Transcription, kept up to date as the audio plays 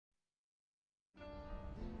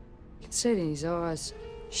could see it in his eyes.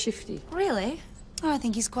 Shifty. Really? I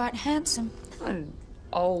think he's quite handsome. An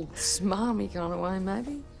old, smarmy kind of way,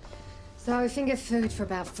 maybe. So finger food for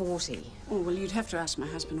about 40. Oh, well, you'd have to ask my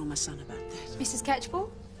husband or my son about that. Mrs. Catchpole?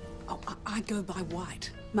 Oh, I go by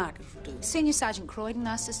White. Margaret will do. Senior Sergeant Croydon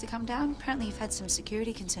asked us to come down. Apparently you've had some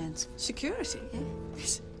security concerns. Security? Yeah.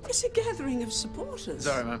 It's a gathering of supporters.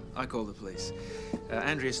 Sorry, ma'am. I called the police.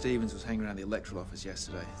 Andrea Stevens was hanging around the electoral office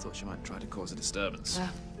yesterday. Thought she might try to cause a disturbance.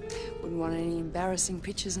 Wouldn't want any embarrassing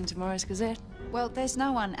pictures in tomorrow's Gazette. Well, there's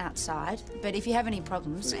no one outside, but if you have any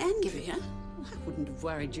problems... Andrea? Well, I wouldn't have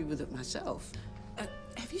worried you with it myself.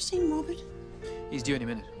 Have you seen Robert? He's due any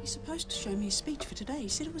minute. He's supposed to show me his speech for today. He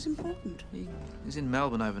said it was important. He's in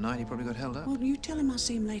Melbourne overnight. He probably got held up. Well, you tell him I'll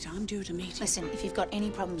see him later. I'm due to meet him. Listen, if you've got any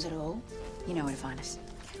problems at all, you know where to find us.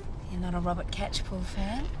 You're not a Robert Catchpole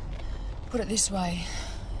fan? Put it this way.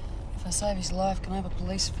 If I save his life, can I have a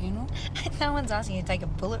police funeral? No one's asking you to take a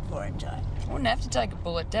bullet for him, Joe. I wouldn't have to take a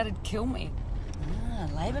bullet. Dad'd kill me. Ah,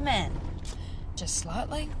 Labor man. Just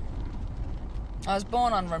slightly. I was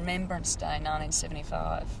born on Remembrance Day,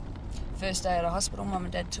 1975. First day at a hospital, Mum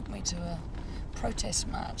and Dad took me to a protest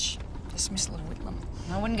march. Dismissal of Whitlam.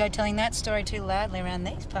 I wouldn't go telling that story too loudly around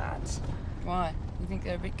these parts. Why? You think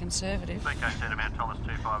they're a bit conservative? BK Centre, Mount Thomas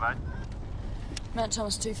 258. Mount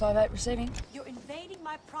Thomas 258 receiving. You're invading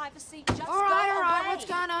my privacy. Just All right. What's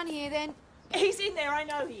going on here, then? He's in there, I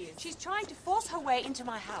know he is. She's trying to force her way into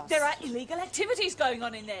my house. There are illegal activities going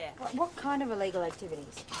on in there. What kind of illegal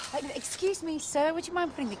activities? Excuse me, sir, would you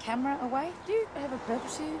mind putting the camera away? Do you have a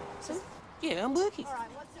purpose here, sir? Yeah, I'm working.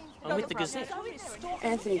 I'm with the Gazette.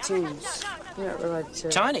 Anthony Timms. You're not related to...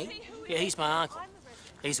 Tony? Yeah, he's my uncle.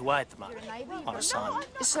 He's away at the moment, on assignment.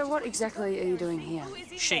 So what exactly are you doing here?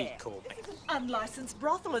 She called me. Unlicensed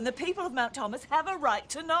brothel, and the people of Mount Thomas have a right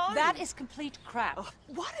to know. That is complete crap. Oh,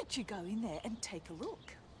 why don't you go in there and take a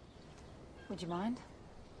look? Would you mind?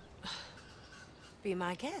 Be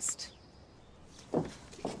my guest.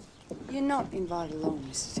 You're not invited along,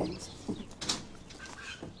 Mrs. Timms.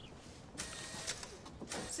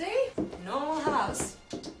 See? Normal house.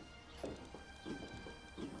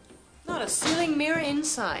 Not a ceiling mirror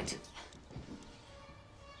inside.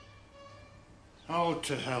 Oh,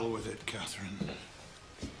 to hell with it, Catherine.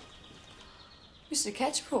 Mr.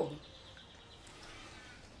 Catchpole.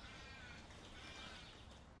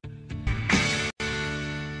 You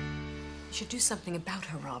should do something about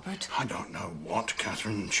her, Robert. I don't know what,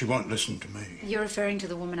 Catherine. She won't listen to me. You're referring to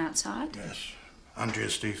the woman outside? Yes, Andrea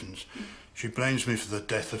Stevens. She blames me for the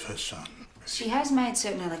death of her son. She has made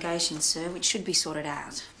certain allegations, sir, which should be sorted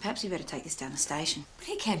out. Perhaps you better take this down the station. But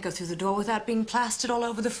he can't go through the door without being plastered all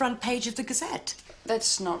over the front page of the Gazette.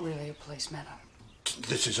 That's not really a police matter.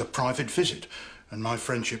 This is a private visit, and my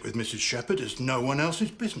friendship with Mrs. Shepherd is no one else's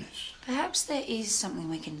business. Perhaps there is something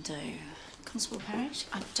we can do. Constable Parrish,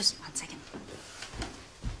 just 1 second.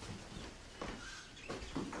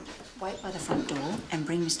 Wait by the front door and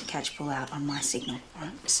bring Mr. Catchpole out on my signal, all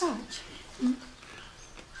right? Sarge?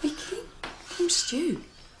 Vicky? I'm Stu.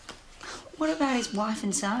 What about his wife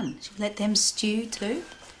and son? Should we let them stew too?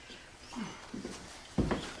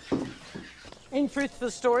 Any truth to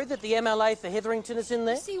the story that the MLA for Hetherington is in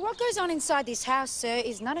there? See, what goes on inside this house, sir,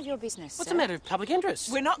 is none of your business. What's sir. a matter of public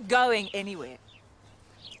interest? We're not going anywhere.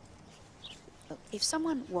 Look, if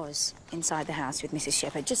someone was inside the house with Mrs.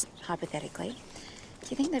 Shepherd, just hypothetically, do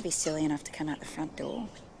you think they'd be silly enough to come out the front door?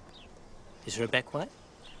 Is there a back way?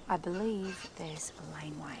 I believe there's a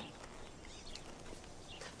laneway.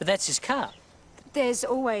 But that's his car. There's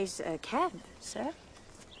always a cab, sir.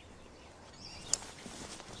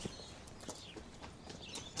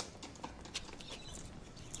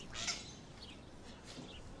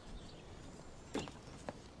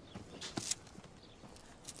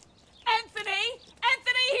 Anthony,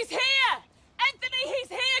 he's here! Anthony, he's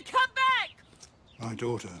here! Come back! My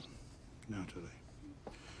daughter, Natalie.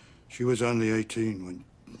 She was only 18 when...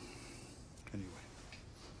 Anyway.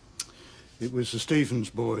 It was the Stevens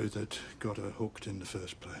boy that got her hooked in the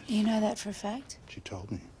first place. You know that for a fact? She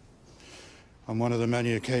told me. On one of the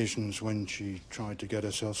many occasions when she tried to get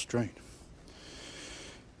herself straight.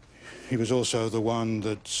 He was also the one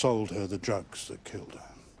that sold her the drugs that killed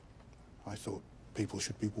her. I thought people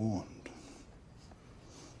should be warned.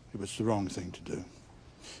 It was the wrong thing to do.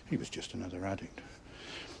 He was just another addict.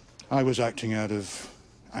 I was acting out of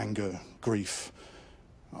anger, grief.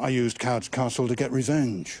 I used Cowd's Castle to get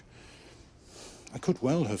revenge. I could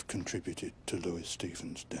well have contributed to Louis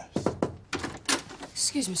Stevens' death.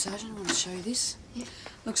 Excuse me, Sergeant, I want to show you this. Yeah.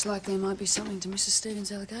 Looks like there might be something to Mrs.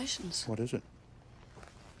 Stevens' allegations. What is it?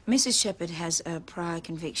 Mrs. Shepherd has a prior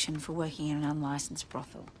conviction for working in an unlicensed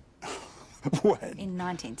brothel. When? In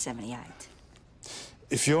 1978.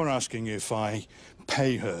 If you're asking if I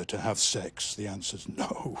pay her to have sex, the answer's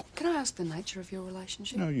no. Can I ask the nature of your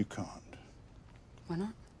relationship? No, you can't. Why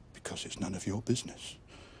not? Because it's none of your business.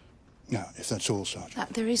 Now, if that's all,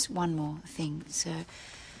 Sergeant. There is one more thing, sir.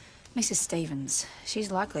 Mrs. Stevens,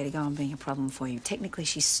 she's likely to go on being a problem for you. Technically,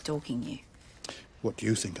 she's stalking you. What do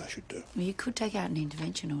you think I should do? Well, you could take out an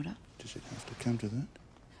intervention order. Does it have to come to that?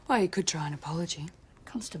 Well, you could try an apology.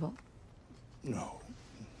 Constable. No.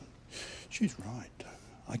 She's right.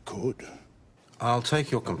 I could. I'll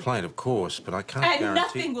take your complaint, of course, but I can't guarantee... And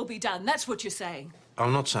nothing will be done, that's what you're saying.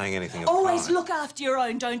 I'm not saying anything of the Always kind. look after your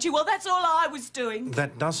own, don't you? Well, that's all I was doing.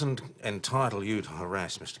 That doesn't entitle you to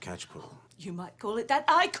harass Mr. Catchpool. You might call it that.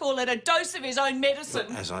 I call it a dose of his own medicine.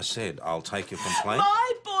 But as I said, I'll take your complaint.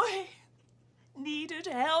 My boy needed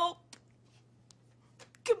help.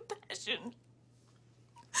 Compassion.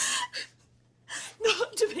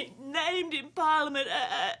 Not to be named in Parliament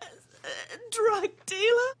a drug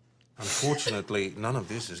dealer. Unfortunately, none of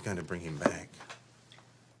this is going to bring him back.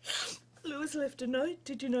 Lewis left a note.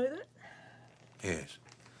 Did you know that? Yes.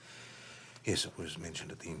 Yes, it was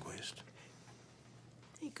mentioned at the inquest.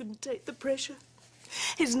 He couldn't take the pressure.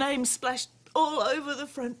 His name splashed all over the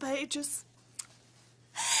front pages.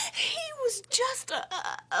 He was just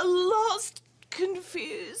a lost,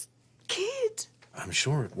 confused kid. I'm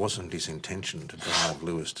sure it wasn't his intention to drive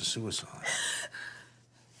Lewis to suicide.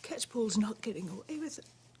 Catchpool's not getting away with it.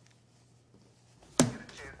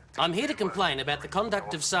 I'm here to complain about the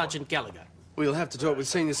conduct of Sergeant Gallagher. We'll have to talk with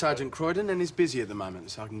Senior Sergeant Croydon, and he's busy at the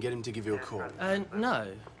moment, so I can get him to give you a call. No,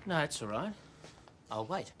 it's all right. I'll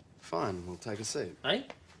wait. Fine, we'll take a seat. Eh?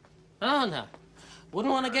 Oh, no.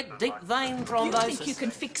 Wouldn't want to get deep vein thrombosis. You think you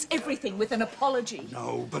can fix everything with an apology?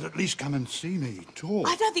 No, but at least come and see me. Talk.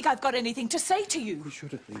 I don't think I've got anything to say to you. We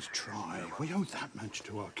should at least try. We owe that much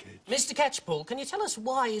to our kids. Mr. Catchpool, can you tell us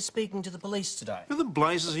why you're speaking to the police today? Who the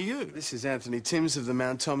blazes are you? This is Anthony Timms of the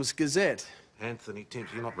Mount Thomas Gazette. Anthony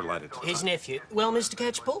Timms, you're not related to His him. nephew. Well, Mr.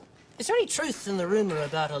 Catchpool, is there any truth in the rumour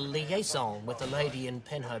about a liaison with a lady in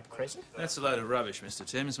Penhope Crescent? That's a load of rubbish, Mr.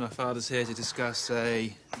 Timms. My father's here to discuss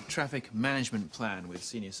a traffic management plan with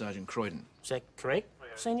Senior Sergeant Croydon. Is that correct,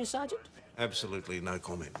 Senior Sergeant? Absolutely no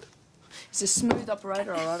comment. He's a smooth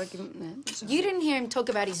operator, all right, I'll give him that. You didn't hear him talk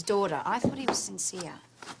about his daughter. I thought he was sincere.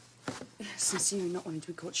 Sincere in not wanting to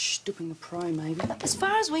be caught stooping a pro, maybe. As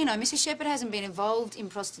far as we know, Mrs. Shepherd hasn't been involved in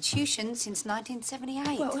prostitution since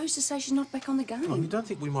 1978. Well, who's to say she's not back on the game? Oh, you don't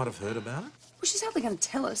think we might have heard about it? Well, she's hardly going to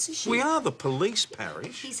tell us, is she? We are the police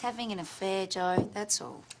parish. He's having an affair, Joe, that's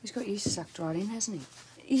all. He's got you sucked right in, hasn't he?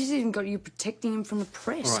 He's even got you protecting him from the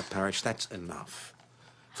press. All right, Parish, that's enough.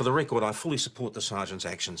 For the record, I fully support the Sergeant's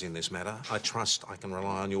actions in this matter. I trust I can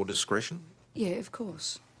rely on your discretion. Yeah, of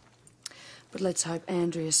course. But let's hope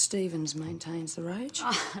Andrea Stevens maintains the rage.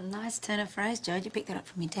 Oh, nice turn of phrase, Joe. You picked that up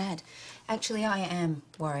from your dad. Actually, I am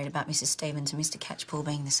worried about Mrs. Stevens and Mr. Catchpool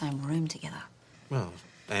being in the same room together. Well,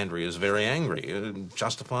 Andrea's very angry,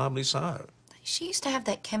 justifiably so. She used to have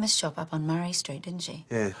that chemist shop up on Murray Street, didn't she?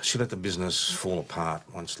 Yeah, she let the business fall apart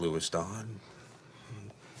once Lewis died.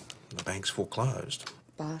 The bank's foreclosed.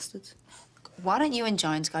 Bastards. Why don't you and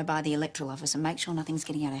Jones go by the electoral office and make sure nothing's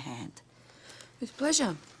getting out of hand? With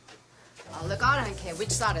pleasure. Oh, look, I don't care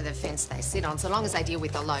which side of the fence they sit on, so long as they deal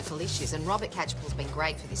with the local issues. And Robert Catchpool's been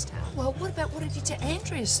great for this town. Well, what about what he did to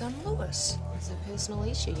Andrea's son, Lewis? It's a personal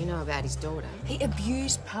issue. You know about his daughter. He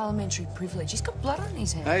abused parliamentary privilege. He's got blood on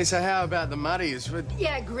his hands. Hey, so how about the Muddies?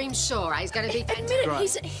 Yeah, Grimshaw, he's going to be Admit it,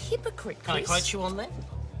 he's a hypocrite, Can I Chris. quote you on that?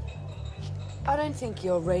 I don't think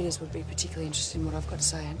your readers would be particularly interested in what I've got to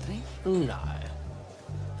say, Anthony. No.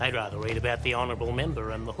 They'd rather read about the honourable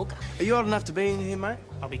member and the hooker. Are you old enough to be in here, mate?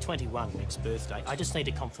 I'll be 21 next birthday. I just need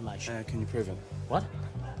a confirmation. Can you prove it? What?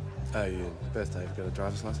 Oh, your birthday, you've got a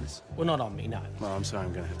driver's licence? Well, not on me, no. Well, I'm sorry,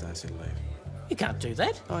 I'm going to have to ask you to leave. You can't do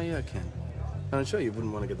that. Oh, yeah, I can. I'm sure you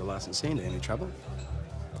wouldn't want to get the licensee into any trouble.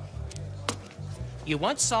 You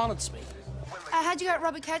won't silence me. How'd you go at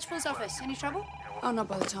Robert Catchpool's office? Any trouble? Oh, not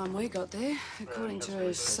by the time we got there. According to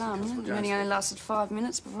his son, the meeting only lasted 5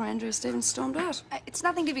 minutes before Andrea Stevens stormed out. It's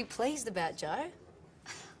nothing to be pleased about, Joe.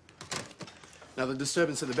 Now, the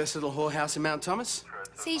disturbance at the best little whorehouse in Mount Thomas?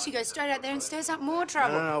 See, she goes straight out there and stirs up more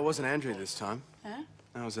trouble. No, it wasn't Andrea this time. Huh?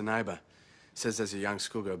 That was a neighbour. Says there's a young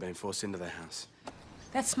schoolgirl being forced into their house.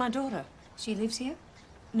 That's my daughter. She lives here?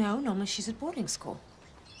 No, normally she's at boarding school.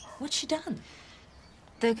 What's she done?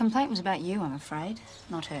 The complaint was about you, I'm afraid.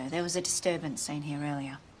 Not her. There was a disturbance seen here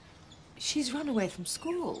earlier. She's run away from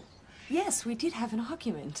school. Yes, we did have an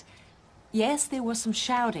argument. Yes, there was some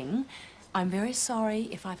shouting. I'm very sorry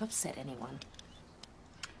if I've upset anyone.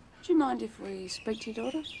 Would you mind if we speak to your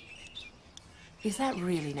daughter? Is that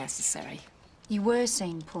really necessary? You were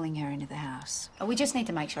seen pulling her into the house. We just need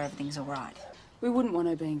to make sure everything's all right. We wouldn't want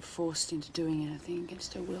her being forced into doing anything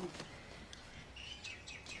against her will.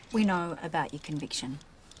 We know about your conviction.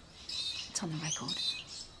 It's on the record.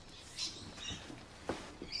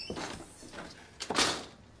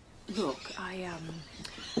 Look, I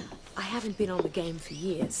haven't been on the game for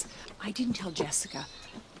years. I didn't tell Jessica.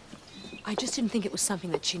 I just didn't think it was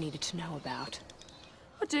something that she needed to know about.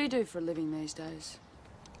 What do you do for a living these days?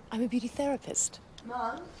 I'm a beauty therapist.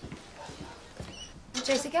 Mum?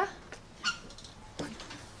 Jessica?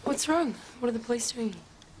 What's wrong? What are the police doing?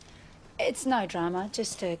 It's no drama,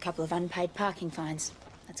 just a couple of unpaid parking fines.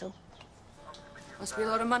 That's all. Must be a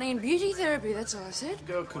lot of money in beauty therapy, that's all I said. The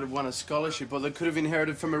girl could have won a scholarship, or they could have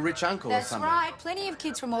inherited from a rich uncle or That's something. right. Plenty of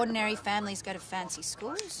kids from ordinary families go to fancy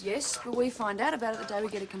schools. Yes, but we find out about it the day we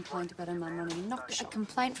get a complaint about her mum running a knock A shop.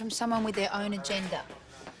 complaint from someone with their own agenda.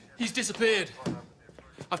 He's disappeared.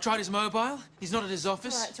 I've tried his mobile. He's not at his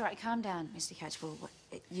office. It's all right. Calm down, Mr. Catchpole. What,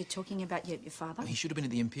 you're talking about your father? He should have been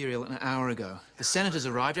at the Imperial an hour ago. The senators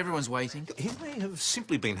arrived. Everyone's waiting. He may have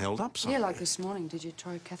simply been held up Yeah, somewhere. like this morning. Did you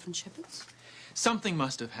try Catherine Shepherd's? Something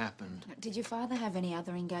must have happened. Did your father have any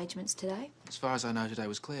other engagements today? As far as I know, today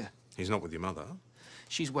was clear. He's not with your mother.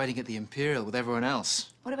 She's waiting at the Imperial with everyone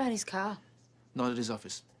else. What about his car? Not at his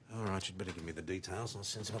office. All right, you'd better give me the details. I'll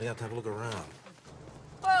send somebody out to have a look around.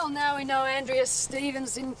 Well, now we know Andrea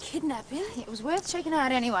Stevens didn't kidnap him. It was worth checking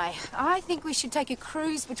out anyway. I think we should take a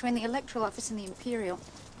cruise between the Electoral Office and the Imperial.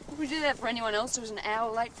 Would we do that for anyone else who was an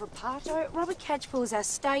hour late for a party? So, Robert Catchpole is our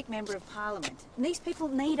state member of Parliament. And these people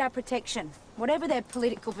need our protection, whatever their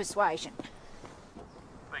political persuasion.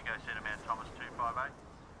 Bingo Centre Man Thomas 258.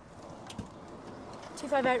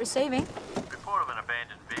 258 receiving. Report of an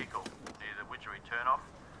abandoned vehicle near the Widgery turnoff.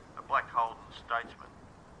 A black Holden Statesman.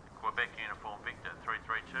 Quebec uniform Victor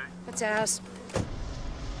 332. That's ours.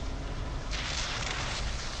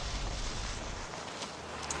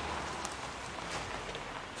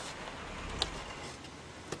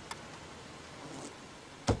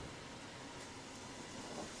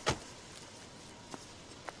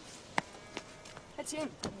 That's him.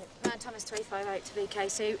 Mount Thomas 358 to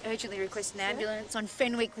VKC. Urgently request an ambulance on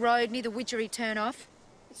Fenwick Road near the Widgery turnoff.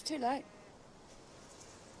 It's too late.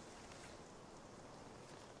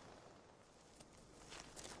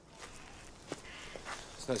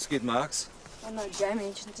 There's no skid marks. Well, no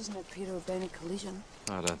damage. It doesn't appear to have been a collision.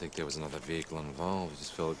 I don't think there was another vehicle involved. We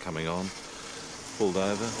just felt it coming on. Pulled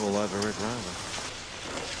over, all over Red Rover.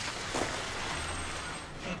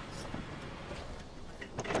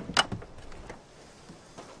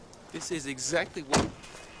 This is exactly what...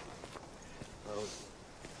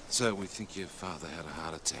 So we think your father had a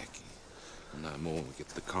heart attack. We'll know more when we get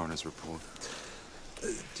to the coroner's report.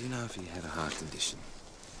 Do you know if he had a heart condition?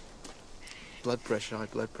 Blood pressure, high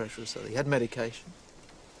blood pressure, so he had medication.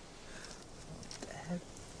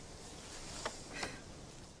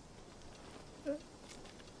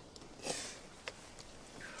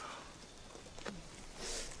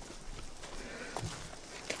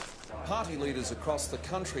 Party leaders across the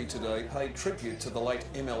country today paid tribute to the late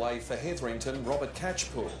MLA for Hetherington, Robert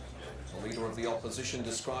Catchpole. The leader of the opposition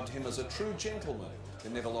described him as a true gentleman who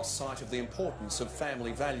never lost sight of the importance of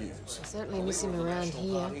family values. I certainly miss him around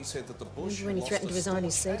here. Said that the Bush Remember when he threatened to resign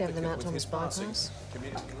his seat over the Mount Thomas with his bypass?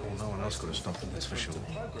 Well, no one else could have stopped him, that's for sure.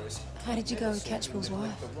 How did you go with Catchpole's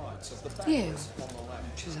wife? Yeah,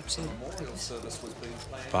 she's upset.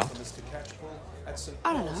 But?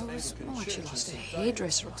 I don't know. It was more like she lost her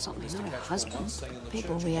hairdresser or something, not her husband.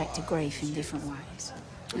 People react to grief in different ways.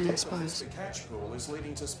 Yeah, I suppose. Catchpole is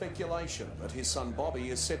leading to speculation that his son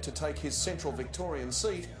Bobby is set to take his central Victorian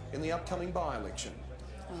seat in the upcoming by-election.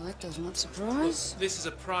 Well, that does not surprise. This is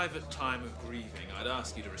a private time of grieving. I'd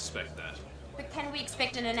ask you to respect that. But can we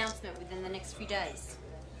expect an announcement within the next few days?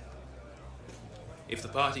 If the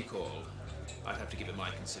party called, I'd have to give it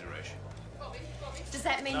my consideration. Does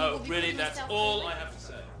that mean you No, will be really, putting that's yourself all forward? I have to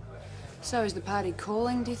say. So is the party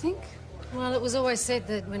calling, do you think? Well, it was always said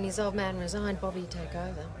that when his old man resigned, Bobby'd take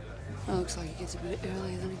over. Well, looks like it gets a bit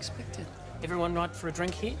earlier than expected. Everyone right for a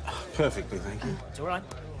drink here? Perfectly, thank you. It's all right.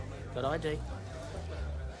 Got ID.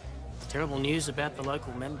 Terrible news about the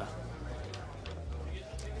local member.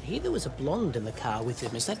 I hear there was a blonde in the car with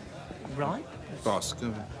him. Is that right? Boss, go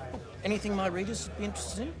on. Anything my readers would be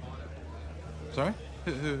interested in? Sorry?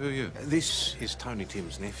 Who are you? This is Tony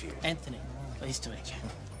Tim's nephew. Anthony. Pleased to meet you.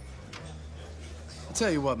 I'll tell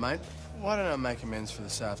you what, mate. Why don't I make amends for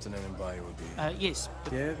this afternoon and buy you a beer? Yes.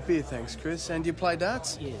 But... Yeah, beer, thanks, Chris. And you play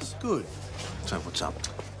darts? Yes. Good. So what's up?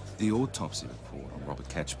 The autopsy report on Robert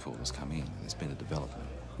Catchpole has come in. There's been a development.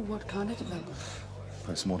 What kind of development?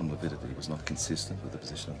 Post-mortem lividity was not consistent with the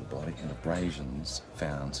position of the body, and abrasions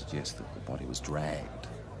found suggest that the body was dragged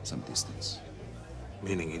some distance.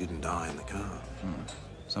 Meaning he didn't die in the car?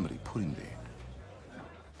 Somebody put him there.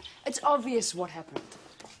 It's obvious what happened.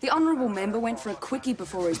 The honourable member went for a quickie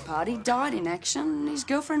before his party, died in action, and his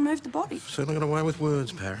girlfriend moved the body. Certainly got away with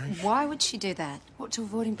words, Parrish. Why would she do that? What, to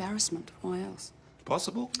avoid embarrassment? Why else?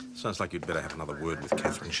 Possible. Sounds like you'd better have another word with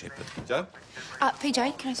Catherine Shepherd. Joe?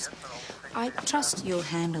 PJ, can I just... I trust you'll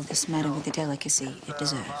handle this matter with the delicacy it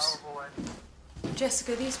deserves.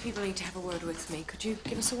 Jessica, these people need to have a word with me. Could you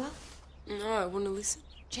give us a while? No, I want to listen.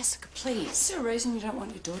 Jessica, please. Is there a reason you don't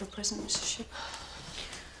want your daughter present, Mrs. Shepherd?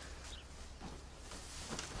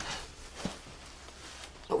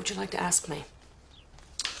 What would you like to ask me?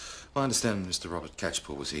 I understand Mr. Robert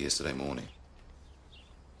Catchpole was here yesterday morning.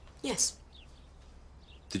 Yes.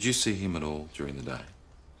 Did you see him at all during the day?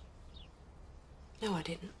 No, I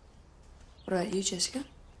didn't. What about you, Jessica?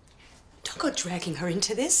 Don't go dragging her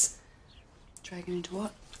into this. Dragging into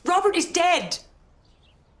what? Robert is dead!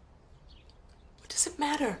 What does it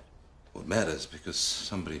matter? Well, it matters because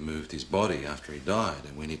somebody moved his body after he died,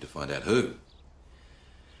 and we need to find out who.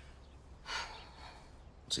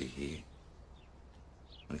 Was he here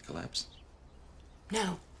when he collapsed?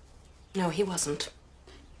 No. No, he wasn't.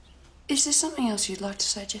 Is there something else you'd like to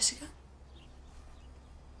say, Jessica?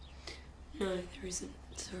 No, there isn't.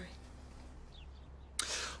 Sorry.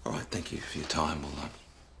 All right, thank you for your time.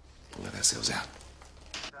 We'll let ourselves out.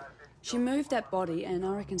 She moved that body, and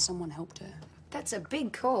I reckon someone helped her. That's a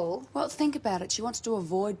big call. Well, think about it. She wants to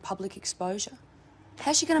avoid public exposure.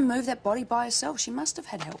 How's she going to move that body by herself? She must have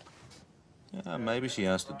had help. Maybe she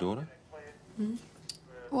asked the daughter.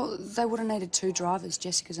 Well, they would have needed 2 drivers.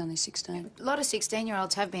 Jessica's only 16. A lot of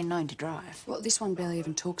 16-year-olds have been known to drive. Well, this one barely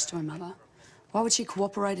even talks to her mother. Why would she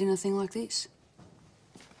cooperate in a thing like this?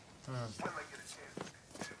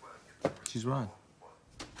 She's right.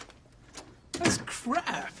 That's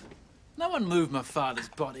crap. No one moved my father's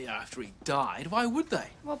body after he died. Why would they?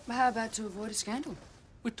 Well, how about to avoid a scandal?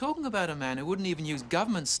 We're talking about a man who wouldn't even use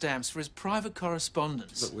government stamps for his private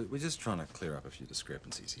correspondence. Look, we're just trying to clear up a few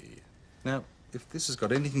discrepancies here. Now, if this has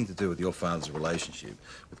got anything to do with your father's relationship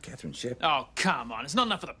with Catherine Shepherd... Oh, come on. It's not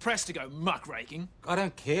enough for the press to go muckraking. I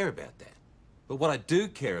don't care about that. But what I do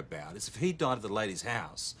care about is if he died at the lady's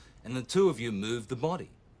house and the two of you moved the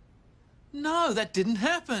body. No, that didn't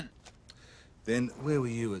happen. Then where were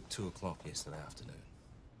you at 2 o'clock yesterday afternoon?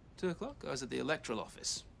 2 o'clock? I was at the electoral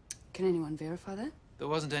office. Can anyone verify that? There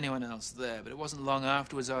wasn't anyone else there, but it wasn't long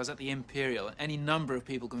afterwards I was at the Imperial, and any number of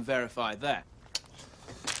people can verify that.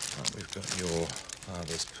 Right, we've got your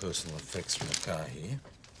father's personal effects from the car here.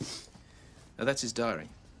 Now, that's his diary.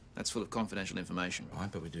 That's full of confidential information.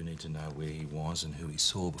 Right, but we do need to know where he was and who he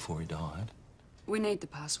saw before he died. We need the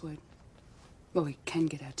password. Well, we can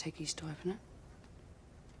get our techies to open it.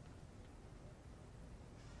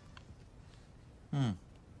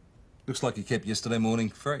 Looks like he kept yesterday morning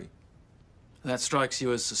free. That strikes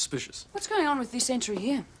you as suspicious. What's going on with this entry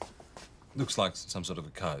here? Looks like some sort of a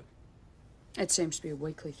code. It seems to be a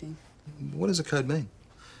weekly thing. What does a code mean?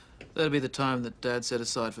 That'd be the time that Dad set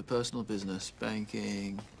aside for personal business.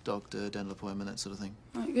 Banking, doctor, dental appointment, that sort of thing.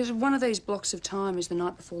 Right, because one of these blocks of time is the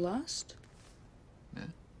night before last. Yeah?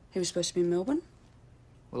 He was supposed to be in Melbourne.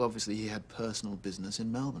 Well, obviously he had personal business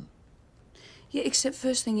in Melbourne. Yeah, except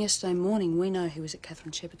first thing yesterday morning, we know he was at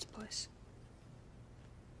Catherine Shepherd's place.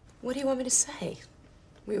 What do you want me to say?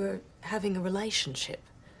 We were having a relationship.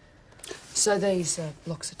 So these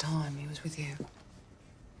blocks of time, he was with you.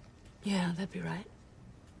 Yeah, that'd be right.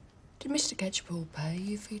 Did Mr. Catchpole pay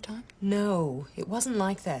you for your time? No, it wasn't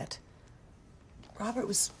like that. Robert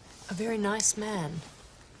was a very nice man.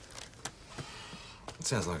 It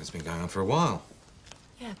sounds like it's been going on for a while.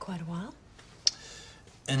 Yeah, quite a while.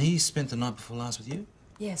 And he spent the night before last with you?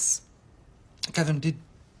 Yes. Catherine, did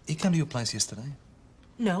he come to your place yesterday?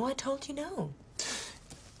 No, I told you no.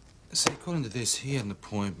 See, according to this, he had an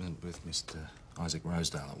appointment with Mr. Isaac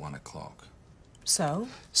Rosedale at 1 o'clock. So?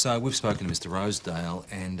 So we've spoken to Mr. Rosedale,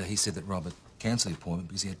 and he said that Robert cancelled the appointment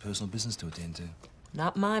because he had personal business to attend to.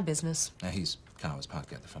 Not my business. Now, his car was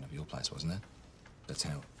parked out the front of your place, wasn't it? That's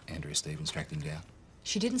how Andrea Stevens tracked him down.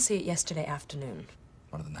 She didn't see it yesterday afternoon.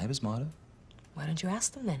 One of the neighbours might have. Why don't you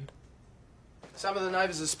ask them then? Some of the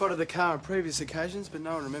neighbours have spotted the car on previous occasions, but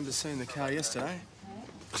no one remembers seeing the car yesterday.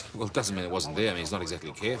 Well, it doesn't mean it wasn't there. I mean, he's not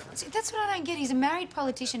exactly careful. See, that's what I don't get. He's a married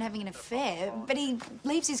politician having an affair, but he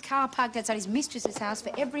leaves his car parked outside his mistress's house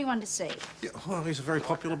for everyone to see. Yeah, well, he's a very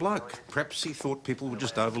popular bloke. Perhaps he thought people would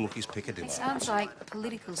just overlook his Piccadilly. It sounds like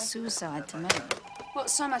political suicide to me. Well,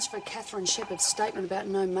 so much for Catherine Shepherd's statement about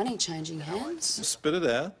no money changing hands. Spit it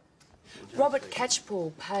out. Robert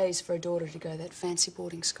Catchpole pays for a daughter to go to that fancy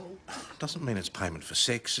boarding school. Doesn't mean it's payment for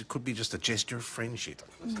sex. It could be just a gesture of friendship.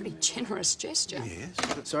 A pretty generous gesture. Yes.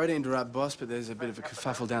 Sorry to interrupt, boss, but there's a bit of a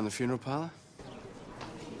kerfuffle down the funeral parlour.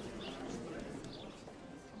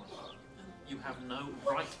 You have no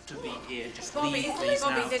right to be here. Just Bobby, leave, please,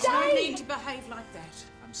 Bobby, now. there's no need to behave like that.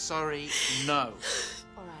 I'm sorry, no.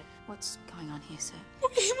 All right, what's going on here, sir?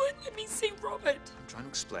 He won't let me see Robert. I'm trying to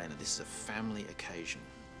explain that this is a family occasion.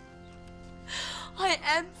 I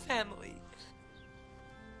am family.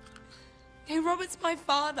 Hey, Robert's my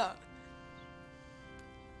father.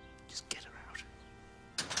 Just get her out.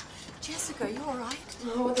 Jessica, you all right?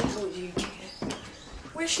 Oh, what the hell do you care?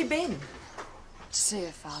 Where's she been? To see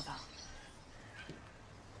her father.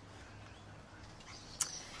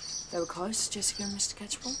 They were close, Jessica and Mr.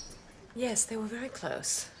 Catchpole? Yes, they were very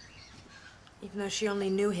close. Even though she only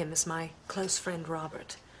knew him as my close friend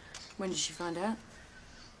Robert. When did she find out?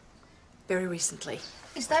 Very recently.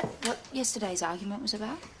 Is that what yesterday's argument was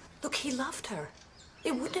about? Look, he loved her.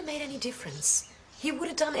 It wouldn't have made any difference. He would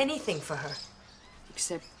have done anything for her.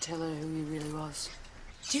 Except tell her who he really was.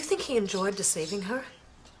 Do you think he enjoyed deceiving her?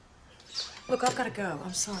 Look, I've got to go.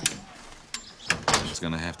 I'm sorry. It's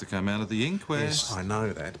going to have to come out of the inquest. Yes, I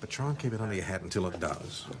know that, but try and keep it under your hat until it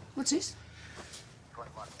does. What's this?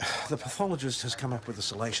 The pathologist has come up with a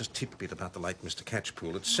salacious tidbit about the late Mr.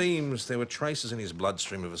 Catchpole. It seems there were traces in his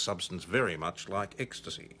bloodstream of a substance very much like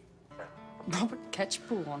ecstasy. Robert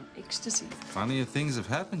Catchpole on ecstasy. Funnier things have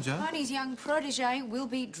happened, Joe. Tony's young protege will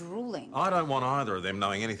be drooling. I don't want either of them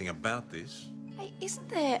knowing anything about this. Hey, isn't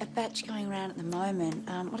there a batch going around at the moment?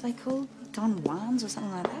 What are they called? Don Juans or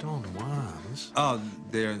something like that? Don Juans? Oh,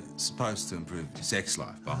 they're supposed to improve your sex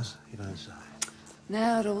life, boss. You don't say.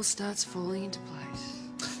 Now it all starts falling into place.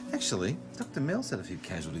 Actually, Dr. Mills had a few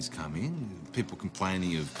casualties come in. People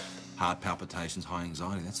complaining of heart palpitations, high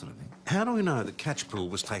anxiety, that sort of thing. How do we know that Catchpole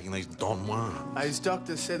was taking these Don Juans? His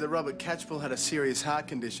doctor said that Robert Catchpole had a serious heart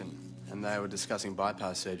condition, and they were discussing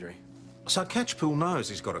bypass surgery. So Catchpole knows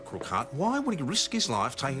he's got a crook heart. Why would he risk his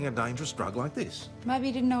life taking a dangerous drug like this? Maybe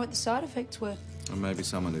he didn't know what the side effects were. Or maybe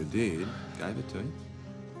someone who did gave it to him.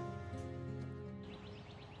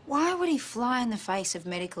 Why would he fly in the face of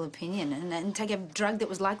medical opinion and take a drug that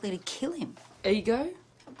was likely to kill him? Ego?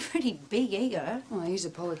 A pretty big ego. Well, he's a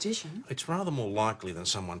politician. It's rather more likely than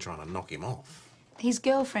someone trying to knock him off. His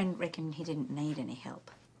girlfriend reckoned he didn't need any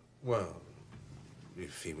help. Well,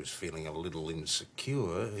 if he was feeling a little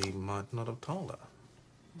insecure, he might not have told her.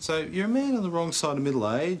 So you're a man on the wrong side of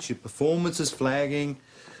middle age, your performance is flagging.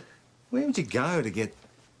 Where would you go to get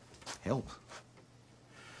help?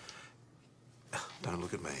 Don't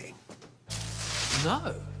look at me.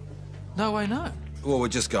 No. No way, no. Well, we're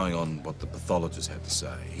just going on what the pathologist had to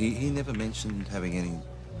say. He never mentioned having any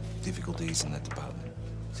difficulties in that department.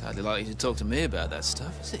 He's hardly likely to talk to me about that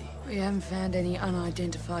stuff, is he? We haven't found any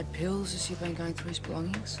unidentified pills as you've been going through his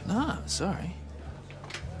belongings. No, sorry.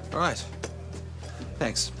 All right.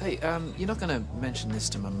 Thanks. Hey, you're not going to mention this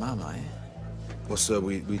to my mum, are you? Well, sir,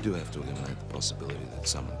 we do have to eliminate the possibility that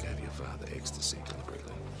someone gave your father ecstasy deliberately.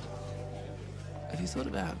 Have you thought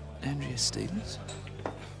about Andrea Stevens?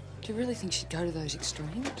 Do you really think she'd go to those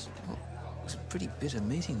extremes? Well, it was a pretty bitter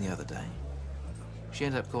meeting the other day. She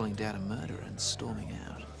ended up calling Dad a murderer and storming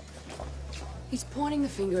out. He's pointing the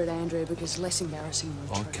finger at Andrea because less embarrassing than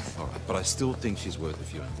the Okay, truth. all right. But I still think she's worth a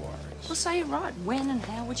few inquiries. Well, say it right. When and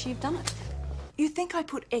how would she have done it? You think I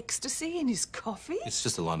put ecstasy in his coffee? It's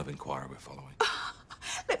just a line of inquiry we're following.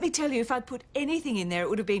 Let me tell you, if I'd put anything in there, it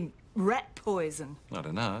would have been rat poison. I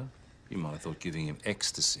don't know. You might have thought giving him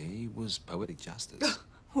ecstasy was poetic justice.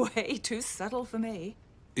 Way too subtle for me.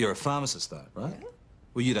 You're a pharmacist, though, right? Yeah.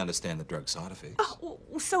 Well, you'd understand the drug side effects. Oh,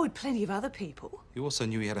 well, so would plenty of other people. You also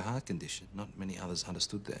knew he had a heart condition. Not many others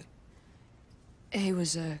understood that. He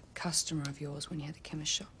was a customer of yours when you had the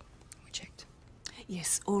chemist shop. We checked.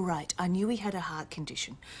 Yes, all right. I knew he had a heart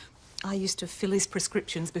condition. I used to fill his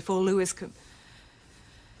prescriptions before Lewis could...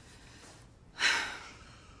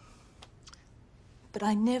 But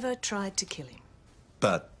I never tried to kill him.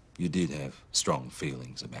 But you did have strong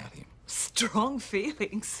feelings about him. Strong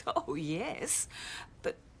feelings? Oh, yes.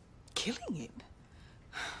 But killing him?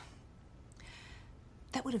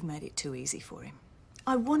 That would have made it too easy for him.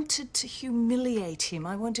 I wanted to humiliate him.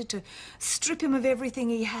 I wanted to strip him of everything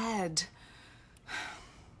he had.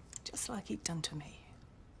 Just like he'd done to me.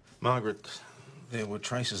 Margaret, there were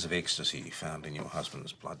traces of ecstasy found in your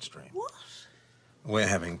husband's bloodstream. What? We're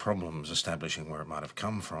having problems establishing where it might have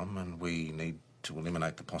come from, and we need to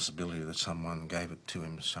eliminate the possibility that someone gave it to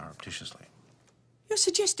him surreptitiously. You're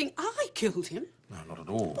suggesting I killed him? No, not at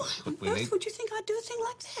all. Why But on we earth need... would you think I'd do a thing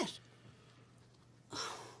like that?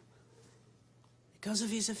 Oh, Because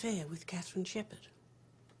of his affair with Catherine Shepherd?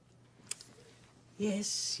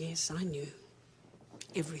 Yes, yes, I knew.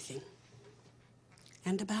 Everything.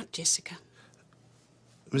 And about Jessica.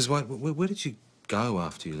 Ms. White, where did you go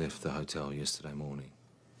after you left the hotel yesterday morning?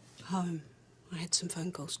 Home. I had some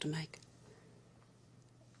phone calls to make.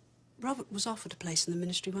 Robert was offered a place in the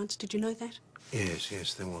ministry once. Did you know that? Yes,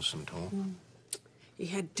 yes, there was some talk. He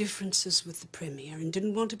had differences with the Premier and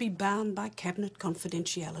didn't want to be bound by cabinet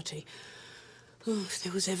confidentiality. Oh, if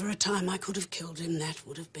there was ever a time I could have killed him, that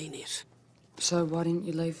would have been it. So why didn't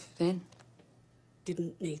you leave then?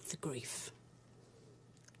 Didn't need the grief.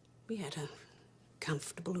 We had a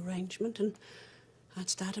comfortable arrangement and I'd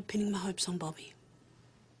started pinning my hopes on Bobby.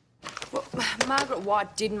 Well, Margaret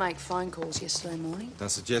White did make phone calls yesterday morning. That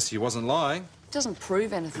suggests he wasn't lying. Doesn't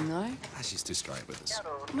prove anything, though. She's too straight with us.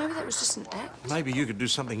 Maybe that was just an act. Maybe you could do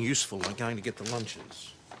something useful like going to get the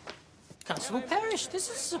lunches. Constable Parrish, this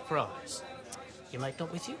is a surprise. Your mate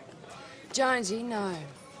not with you? Jonesy, no.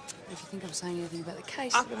 If you think I'm saying anything about the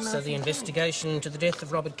case... So the investigation into the death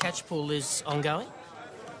of Robert Catchpole is ongoing?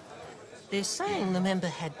 They're saying the member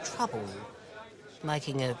had trouble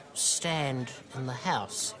making a stand in the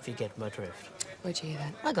house, if you get my drift. Where'd you hear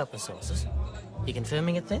that? I got my sources. You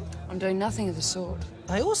confirming it then? I'm doing nothing of the sort.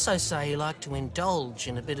 They also say you like to indulge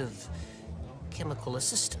in a bit of chemical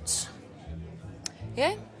assistance.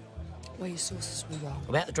 Yeah? Well, your sources were wrong.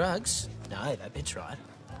 About the drugs? No, that bit's right.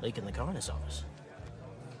 Leak in the coroner's office.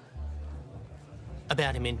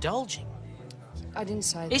 About him indulging? I didn't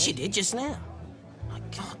say that. Yes, you did just now. My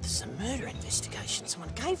God, this is a murder investigation.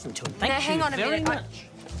 Someone gave them to him. Now, Thank hang you on a very minute. much.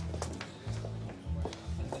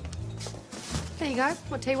 There you go.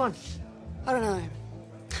 What tea you want? I don't know.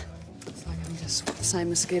 It's like I'm just the same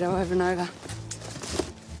mosquito over and over.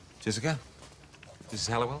 Jessica? Mrs.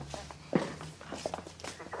 Halliwell?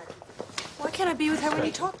 Why can't I be with her when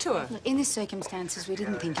you talk to her? In the circumstances, we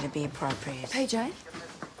didn't think it'd be appropriate. PJ?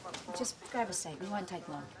 Just grab a seat. It won't take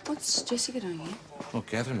long. What's Jessica doing here? Well,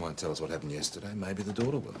 Catherine won't tell us what happened yesterday. Maybe the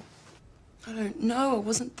daughter will. I don't know. I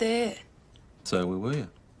wasn't there. So where were you?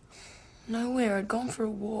 Nowhere. I'd gone for a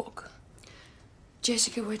walk.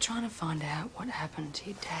 Jessica, we're trying to find out what happened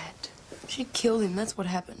to your dad. She killed him. That's what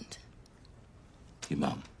happened. Your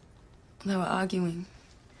mum? They were arguing.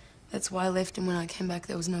 That's why I left him. When I came back,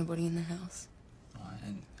 there was nobody in the house.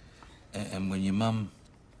 And when your mum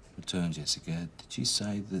returned, Jessica, did she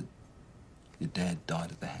say that your dad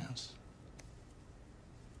died at the house?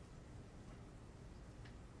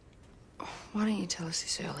 Why didn't you tell us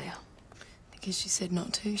this earlier? Because she said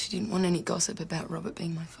not to. She didn't want any gossip about Robert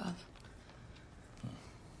being my father.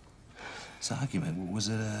 This argument, was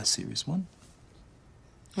it a serious one?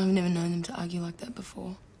 I've never known them to argue like that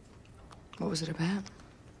before. What was it about?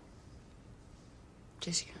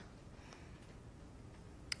 Jessica.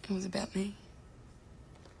 It was about me.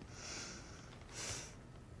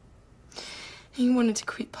 He wanted to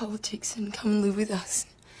quit politics and come and live with us.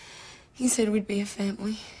 He said we'd be a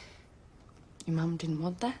family. Your mum didn't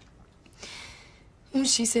want that? Well,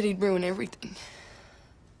 she said he'd ruin everything.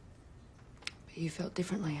 But you felt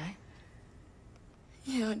differently, eh?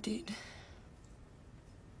 Yeah, I did.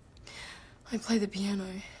 I play the piano.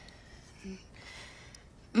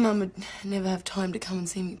 Mum would never have time to come and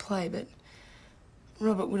see me play, but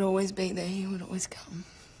Robert would always be there. He would always come.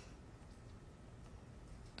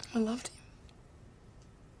 I loved him.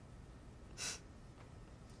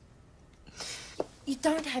 You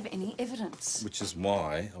don't have any evidence. Which is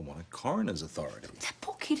why I want a coroner's authority. That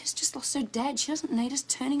poor kid has just lost her dad. She doesn't need us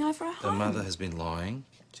turning over her The home. mother has been lying.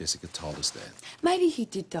 Jessica told us that. Maybe he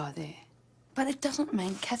did die there. But it doesn't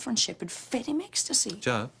mean Catherine Shepherd fed him ecstasy.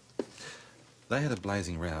 Joe, they had a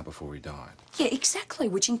blazing row before he died. Yeah, exactly,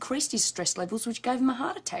 which increased his stress levels, which gave him a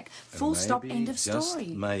heart attack. Full stop, end of Just story.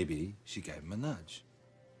 maybe she gave him a nudge.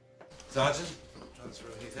 Sergeant, transfer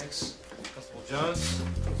here, thanks. Constable Jones.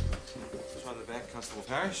 Try the back, Constable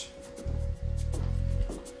Parrish.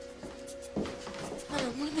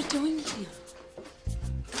 Mum, what are they doing here?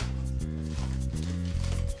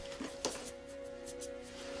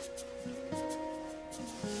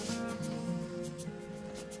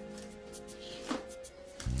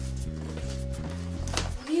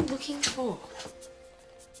 What are you looking for?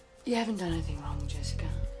 You haven't done anything wrong, Jessica.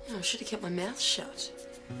 No, I should have kept my mouth shut.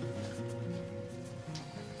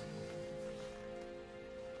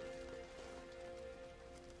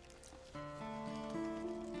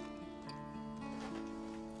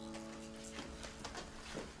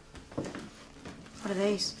 What are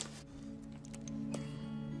these?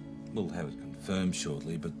 We'll have it confirmed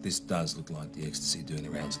shortly, but this does look like the ecstasy doing the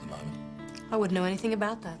rounds at the moment. I wouldn't know anything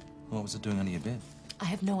about that. What was it doing under your bed? I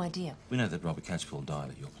have no idea. We know that Robert Catchpole died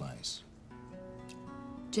at your place.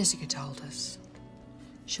 Jessica told us.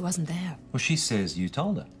 She wasn't there. Well, she says you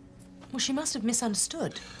told her. Well, she must have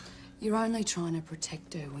misunderstood. You're only trying to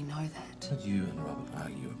protect her, we know that. What did you and Robert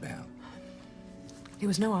argue about? There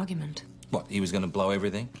was no argument. What, he was going to blow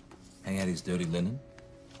everything? Hang out his dirty linen?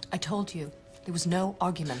 I told you, there was no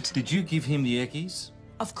argument. Did you give him the eckies?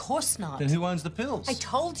 Of course not. Then who owns the pills? I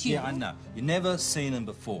told you. Yeah, I know. You've never seen them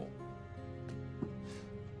before.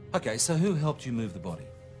 Okay, so who helped you move the body?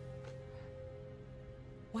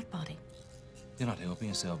 What body? You're not helping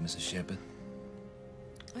yourself, Mrs. Shepherd.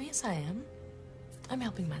 Oh, yes, I am. I'm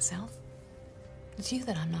helping myself. It's you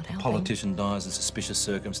that I'm not helping. Politician dies in suspicious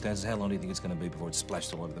circumstances. How long do you think it's going to be before it's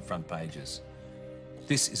splashed all over the front pages?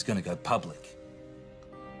 This is going to go public.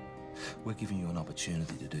 We're giving you an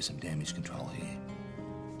opportunity to do some damage control here.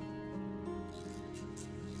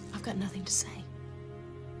 I've got nothing to say.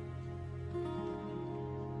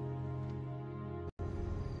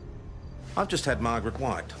 I've just had Margaret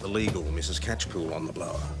White, the legal Mrs. Catchpool, on the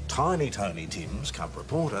blower. Tiny Tony Timms, cub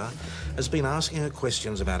reporter, has been asking her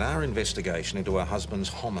questions about our investigation into her husband's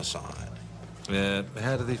homicide.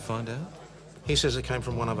 How did he find out? He says it came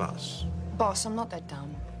from one of us. Boss, I'm not that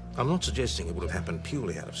dumb. I'm not suggesting it would have happened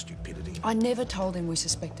purely out of stupidity. I never told him we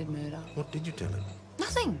suspected murder. What did you tell him?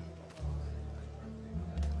 Nothing.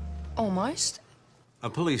 Almost. A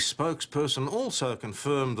police spokesperson also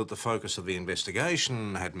confirmed that the focus of the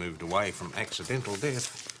investigation had moved away from accidental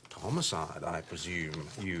death to homicide. I presume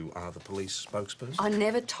you are the police spokesperson? I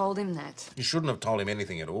never told him that. You shouldn't have told him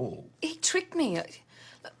anything at all. He tricked me. It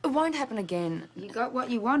won't happen again. You got what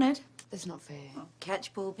you wanted. That's not fair.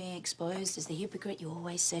 Catchpool being exposed as the hypocrite you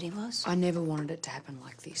always said he was. I never wanted it to happen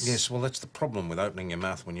like this. Yes, well, that's the problem with opening your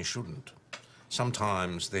mouth when you shouldn't.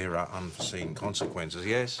 Sometimes there are unforeseen consequences,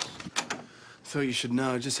 yes? Thought you should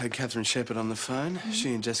know. I just had Catherine Shepherd on the phone.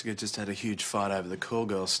 She and Jessica just had a huge fight over the call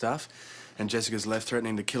girl stuff, and Jessica's left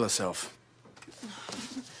threatening to kill herself.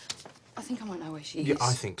 I think I might know where she is. Yeah,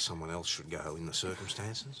 I think someone else should go in the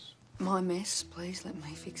circumstances. My mess, please let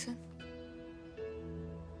me fix it.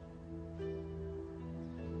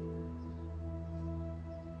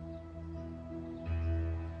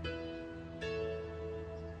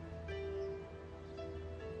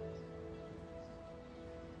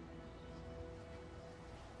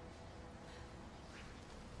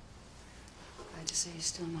 Glad to see you're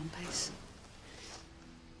still in one piece.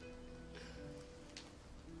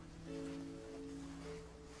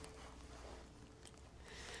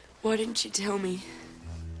 Why didn't she tell me?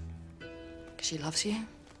 Because she loves you.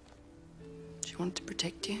 She wanted to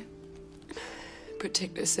protect you.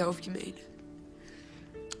 Protect herself, you mean?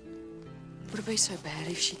 Would it be so bad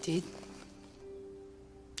if she did?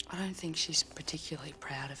 I don't think she's particularly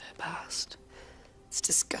proud of her past. It's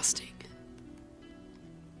disgusting.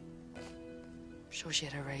 I'm sure she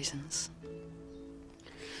had her reasons.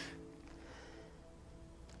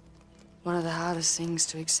 One of the hardest things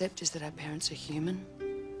to accept is that our parents are human,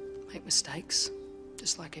 make mistakes,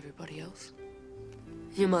 just like everybody else.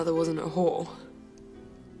 Your mother wasn't a whore.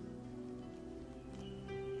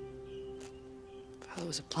 Father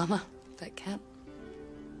was a plumber, if that count.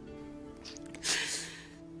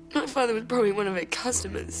 My father was probably one of her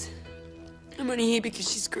customers. I'm only here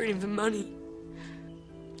because she screwed him for money.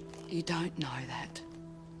 You don't know that.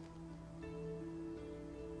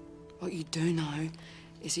 What you do know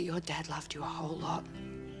is that your dad loved you a whole lot.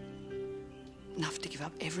 Enough to give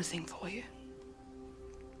up everything for you.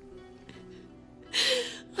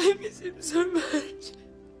 I miss him so much.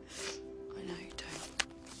 I know you do.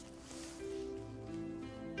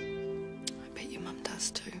 I bet your mum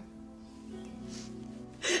does too.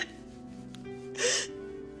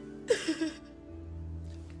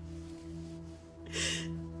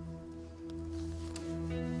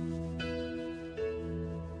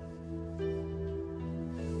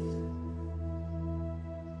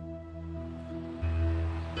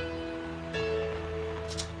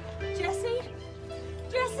 Jessie?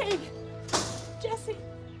 Jessie! Jessie!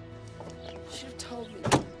 You should have told me.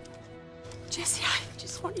 Jessie, I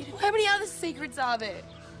just want you to know. How many other secrets are there?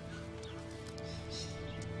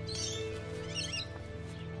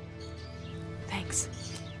 Thanks.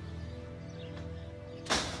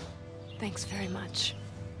 Thanks very much.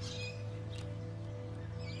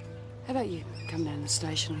 How about you come down to the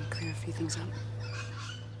station and clear a few things up?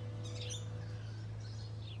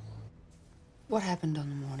 What happened on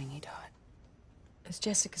the morning he died? As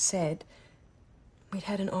Jessica said, we'd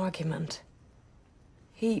had an argument.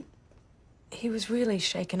 He was really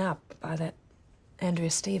shaken up by that Andrea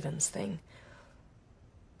Stevens thing.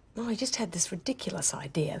 Well, he just had this ridiculous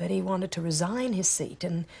idea that he wanted to resign his seat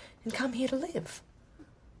and come here to live.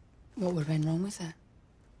 What would have been wrong with that?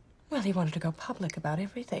 Well, he wanted to go public about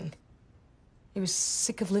everything. He was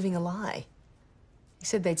sick of living a lie. He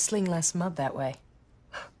said they'd sling less mud that way.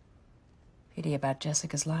 Pity about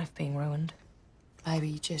Jessica's life being ruined.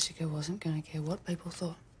 Maybe Jessica wasn't going to care what people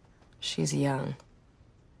thought. She's young.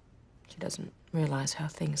 She doesn't realize how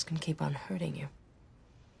things can keep on hurting you.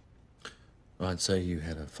 I'd say you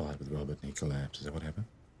had a fight with Robert and he collapsed. Is that what happened?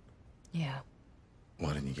 Yeah.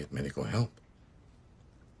 Why didn't you get medical help?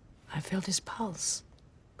 I felt his pulse.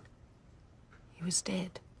 He was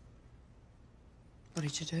dead. What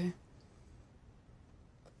did you do?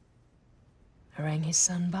 I rang his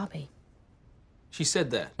son, Bobby. She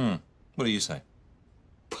said that. What do you say?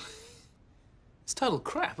 It's total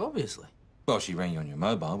crap, obviously. Well, she rang you on your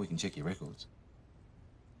mobile. We can check your records.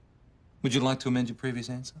 Would you like to amend your previous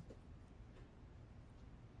answer?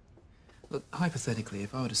 Look, hypothetically,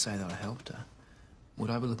 if I were to say that I helped her, would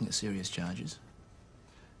I be looking at serious charges?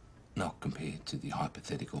 Not compared to the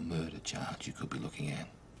hypothetical murder charge you could be looking at.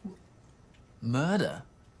 Murder?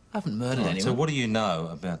 I haven't murdered anyone. So what do you know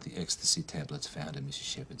about the ecstasy tablets found in Mrs.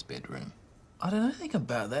 Shepherd's bedroom? I don't know anything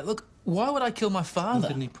about that. Look, why would I kill my father?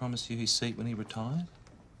 Didn't he promise you his seat when he retired?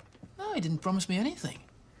 No, he didn't promise me anything.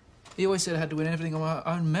 He always said I had to win everything on my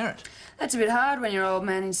own merit. That's a bit hard when your old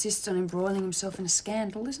man insists on embroiling himself in a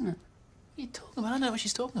scandal, isn't it? What are you talking about? I don't know what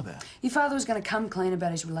she's talking about. Your father was going to come clean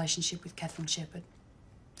about his relationship with Catherine Shepherd.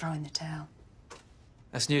 Throw in the towel.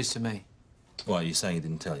 That's news to me. Why, are you saying he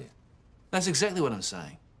didn't tell you? That's exactly what I'm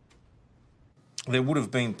saying. There would have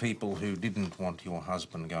been people who didn't want your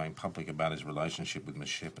husband going public about his relationship with Miss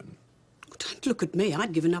Shepherd. Don't look at me.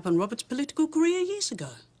 I'd given up on Robert's political career years ago.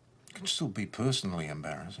 It could still be personally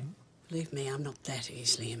embarrassing. Believe me, I'm not that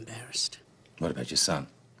easily embarrassed. What about your son?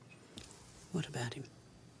 What about him?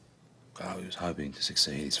 Oh, he was hoping to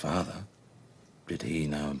succeed his father. Did he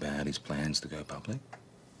know about his plans to go public?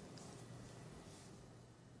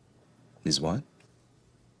 His what?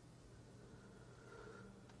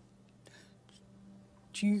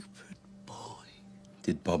 Stupid boy.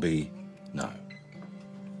 Did Bobby know?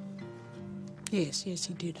 Yes, he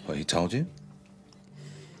did. Well, he told you?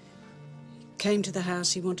 Came to the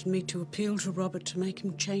house, he wanted me to appeal to Robert to make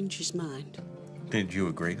him change his mind. Did you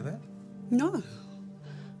agree to that? No.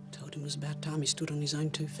 Told him it was about time he stood on his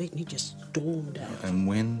own 2 feet and he just stormed out. And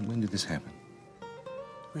when did this happen?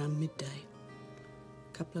 Around midday.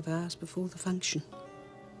 A couple of hours before the function.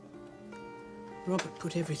 Robert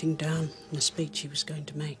put everything down in a speech he was going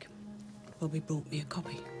to make. Bobby brought me a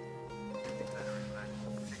copy.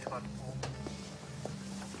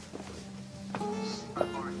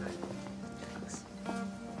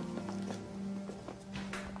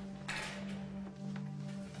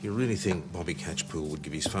 You really think Bobby Catchpool would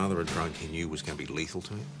give his father a drug he knew was going to be lethal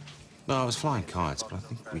to him? No, I was flying kites, but I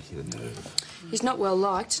think we hit a nerve. He's not well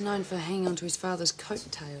liked, known for hanging on to his father's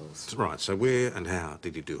coattails. Right, so where and how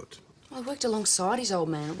did he do it? I worked alongside his old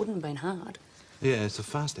man. It wouldn't have been hard. Yeah, it's a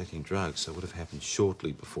fast-acting drug, so it would have happened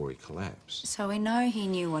shortly before he collapsed. So we know he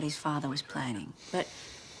knew what his father was planning. But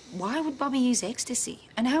why would Bobby use ecstasy?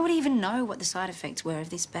 And how would he even know what the side effects were of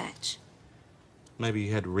this batch? Maybe he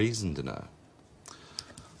had reason to know.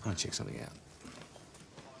 I'll check something out.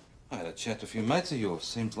 I had a chat to a few mates of yours.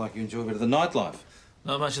 Seems like you enjoy a bit of the nightlife.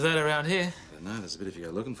 Not much of that around here. I don't know, there's a bit if you go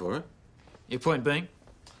looking for it. Your point being?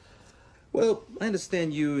 Well, I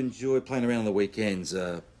understand you enjoy playing around on the weekends.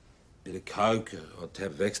 A bit of coke, an odd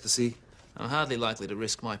tab of ecstasy. I'm hardly likely to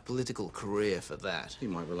risk my political career for that. You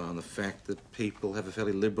might rely on the fact that people have a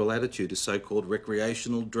fairly liberal attitude to so-called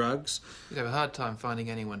recreational drugs. You'd have a hard time finding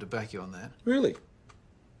anyone to back you on that. Really?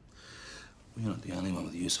 Well, you're not the only one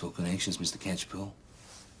with useful connections, Mr. Catchpool.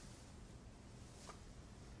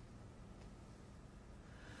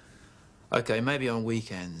 OK, maybe on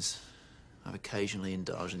weekends. I've occasionally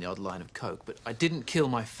indulged in the odd line of coke, but I didn't kill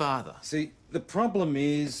my father. See, the problem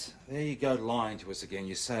is, there you go lying to us again.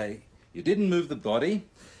 You say you didn't move the body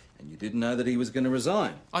and you didn't know that he was going to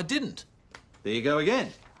resign. I didn't. There you go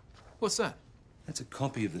again. What's that? That's a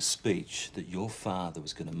copy of the speech that your father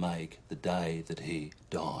was going to make the day that he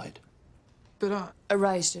died. But I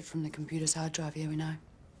erased it from the computer's hard drive, yeah, we know.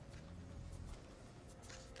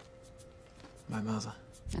 My mother.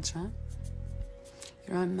 That's right.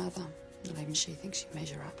 Your own mother. Not even she thinks you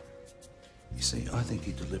measure up. You see, I think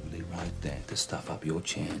he deliberately wrote that to stuff up your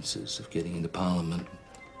chances of getting into Parliament.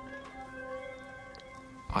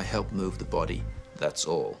 I helped move the body, that's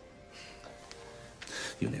all.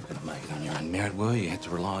 You were never going to make it on your own merit, were you? You had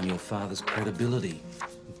to rely on your father's credibility.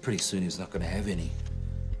 And pretty soon he was not going to have any.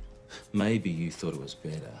 Maybe you thought it was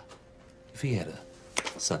better if he had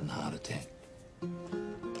a sudden heart attack.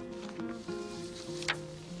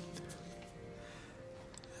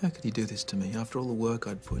 How could he do this to me after all the work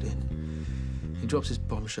I'd put in? He drops his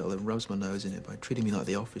bombshell and rubs my nose in it by treating me like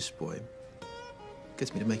the office boy.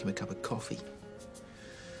 Gets me to make him a cup of coffee.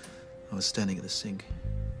 I was standing at the sink.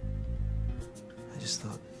 I just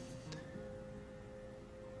thought,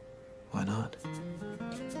 why not?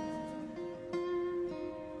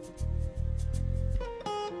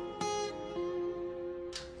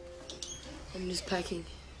 I'm just packing.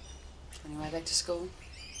 On your way back to school?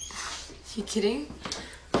 You kidding?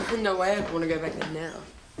 No way I'd want to go back there now.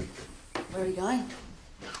 Where are you going?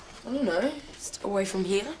 I don't know. Just away from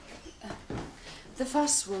here. The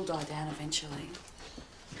fuss will die down eventually.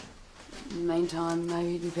 In the meantime,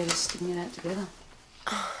 maybe it'd be better sticking it out together.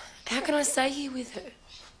 How can I stay here with her?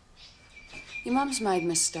 Your mum's made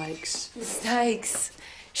mistakes. Mistakes?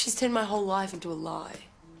 She's turned my whole life into a lie.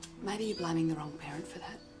 Maybe you're blaming the wrong parent for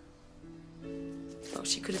that. Well,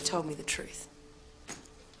 she could have told me the truth.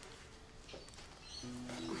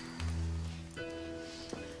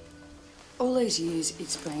 All these years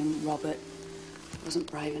it's been Robert wasn't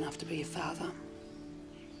brave enough to be your father.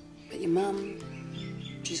 But your mum,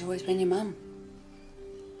 she's always been your mum.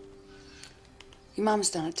 Your mum's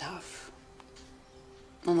done it tough.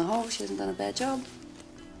 On the whole, she hasn't done a bad job.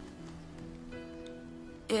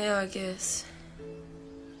 Yeah, I guess.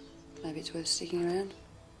 Maybe it's worth sticking around.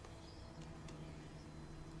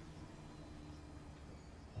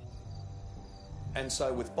 And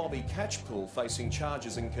so, with Bobby Catchpool facing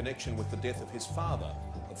charges in connection with the death of his father,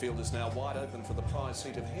 the field is now wide open for the prize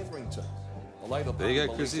seat of Hetherington. The Labor There you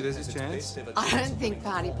Party go, Chrissy, believes there's it a is its chance. best ever I don't think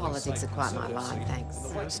party politics are quite my vibe, thanks.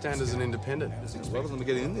 I stand as an independent. There's a lot of them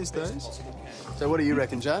getting in these days. So what do you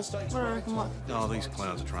reckon, Joe? What do I reckon what? No, these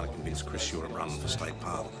clowns are trying to convince Chris Stewart to run for state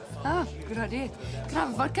parliament. Ah, good idea. Can I have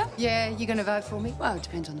a vodka? Yeah, you gonna vote for me? Well, it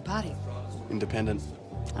depends on the party. Independent.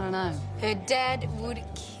 I don't know. Her dad would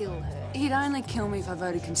kill her. He'd only kill me if I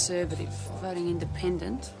voted Conservative. Voting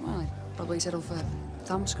Independent, well, I'd probably settle for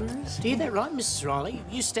thumbscrews. Do you hear that right, Mrs. Riley?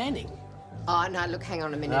 You standing? Oh, no, look, hang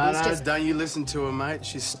on a minute. No, He's no, just... don't you listen to her, mate.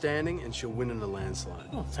 She's standing and she'll win in a landslide.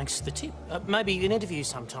 Oh, thanks for the tip. Maybe an interview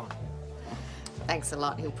sometime. Thanks a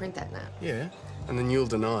lot. He'll print that now. Yeah, and then you'll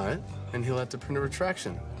deny it, and he'll have to print a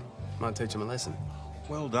retraction. Might teach him a lesson.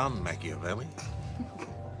 Well done, Machiavelli.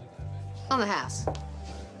 On the house.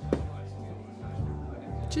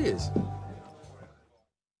 Cheers.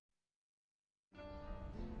 You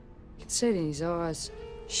can see it in his eyes.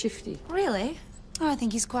 Shifty. Really? Oh, I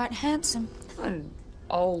think he's quite handsome. An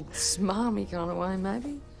old, smarmy kind of way,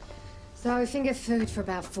 maybe. So, finger food for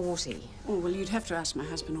about 40. Oh, well, you'd have to ask my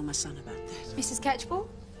husband or my son about that. Mrs. Catchpool?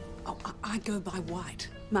 Oh, I go by White.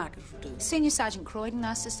 Margaret will do. Senior Sergeant Croydon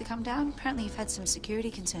asked us to come down. Apparently you've had some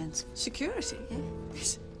security concerns. Security? Yeah.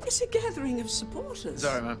 It's a gathering of supporters.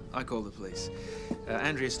 Sorry, ma'am. I called the police.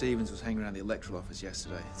 Andrea Stevens was hanging around the electoral office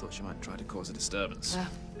yesterday. Thought she might try to cause a disturbance.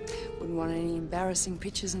 Wouldn't want any embarrassing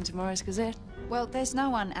pictures in tomorrow's Gazette. Well, there's no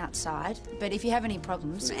one outside, but if you have any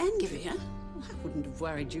problems... Andrea? Well, I wouldn't have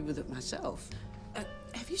worried you with it myself.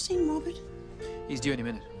 Have you seen Robert? He's due any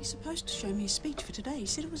minute. He's supposed to show me a speech for today. He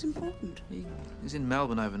said it was important. He was in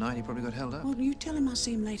Melbourne overnight. He probably got held up. Well, you tell him I'll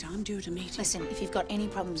see him later. I'm due to meet him. Listen, if you've got any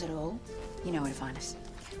problems at all, you know where to find us.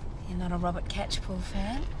 You're not a Robert Catchpool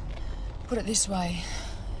fan? Put it this way.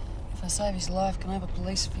 If I save his life, can I have a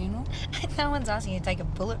police funeral? No one's asking you to take a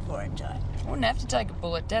bullet for him, Joe. I wouldn't have to take a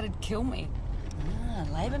bullet. Dad'd kill me. Ah,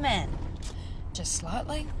 Labor man. Just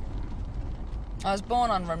slightly. I was born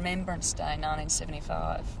on Remembrance Day,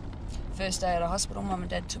 1975. First day out of hospital, Mum and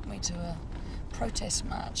Dad took me to a protest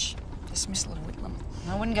march. Dismissal of Whitlam.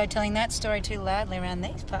 I wouldn't go telling that story too loudly around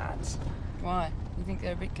these parts. Why? You think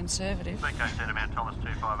they're a bit conservative? Seco Centre, Mount Thomas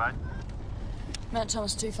 258. Mount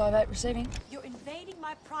Thomas 258 receiving. You're invading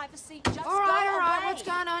my privacy. Just All right, go all right. away. What's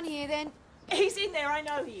going on here, then? He's in there, I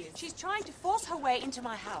know he is. She's trying to force her way into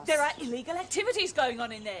my house. There are illegal activities going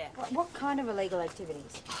on in there. What kind of illegal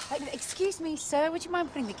activities? Excuse me, sir, would you mind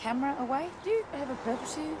putting the camera away? Do you have a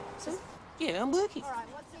purpose here, sir? Yeah, I'm working.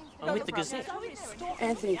 I'm with the Gazette.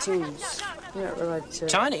 Anthony Timms. You're not related to...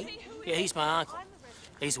 Tony? Yeah, he's my uncle.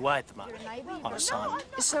 He's away at the moment, on assignment.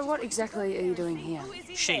 So what exactly are you doing here?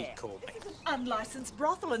 She called me. Unlicensed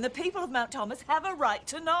brothel, and the people of Mount Thomas have a right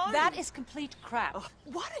to know. That is complete crap. Oh,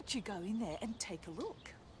 why don't you go in there and take a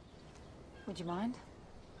look? Would you mind?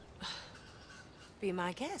 Be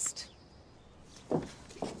my guest.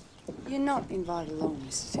 You're not invited along,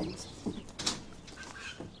 Mr. Timms.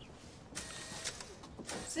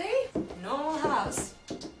 See? Normal house.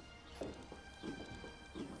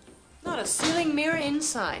 Not a ceiling mirror in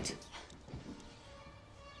sight.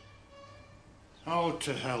 Oh,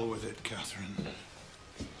 to hell with it, Catherine.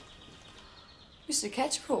 Mr.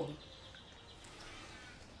 Catchpool.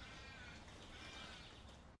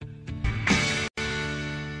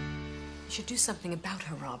 You should do something about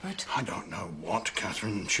her, Robert. I don't know what,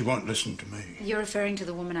 Catherine. She won't listen to me. You're referring to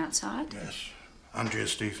the woman outside? Yes, Andrea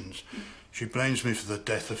Stevens. She blames me for the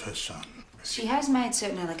death of her son. She has made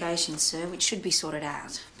certain allegations, sir, which should be sorted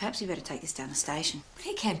out. Perhaps you better take this down the station. But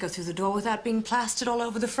he can't go through the door without being plastered all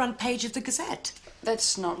over the front page of the Gazette.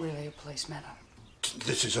 That's not really a police matter.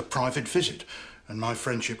 This is a private visit, and my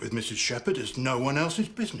friendship with Mrs. Shepherd is no one else's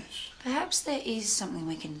business. Perhaps there is something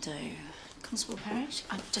we can do. Constable Parrish,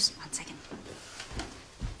 just 1 second.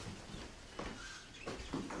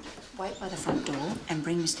 Wait by the front door and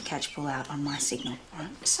bring Mr. Catchpole out on my signal, all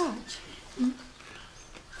right? Sarge,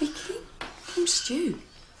 Vicky, him stew.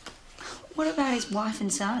 What about his wife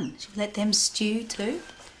and son? Should we let them stew too?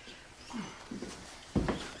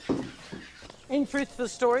 In truth for the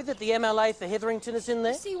story that the MLA for Hetherington is in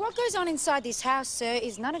there? See, what goes on inside this house, sir,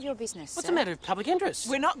 is none of your business. What's a matter of public interest?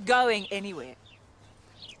 We're not going anywhere.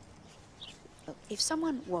 Look, if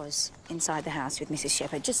someone was inside the house with Mrs.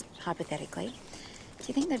 Shepherd, just hypothetically, do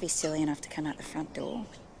you think they'd be silly enough to come out the front door?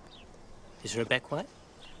 Is there a back way?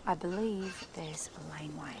 I believe there's a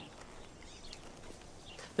laneway.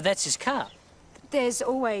 But that's his car. There's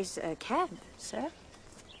always a cab, sir.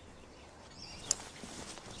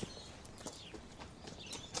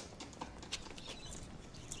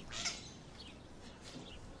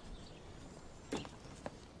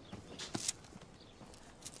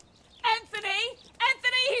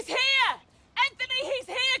 He's here! Anthony, he's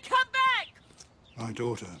here! Come back! My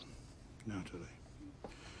daughter, Natalie.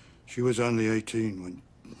 She was only 18 when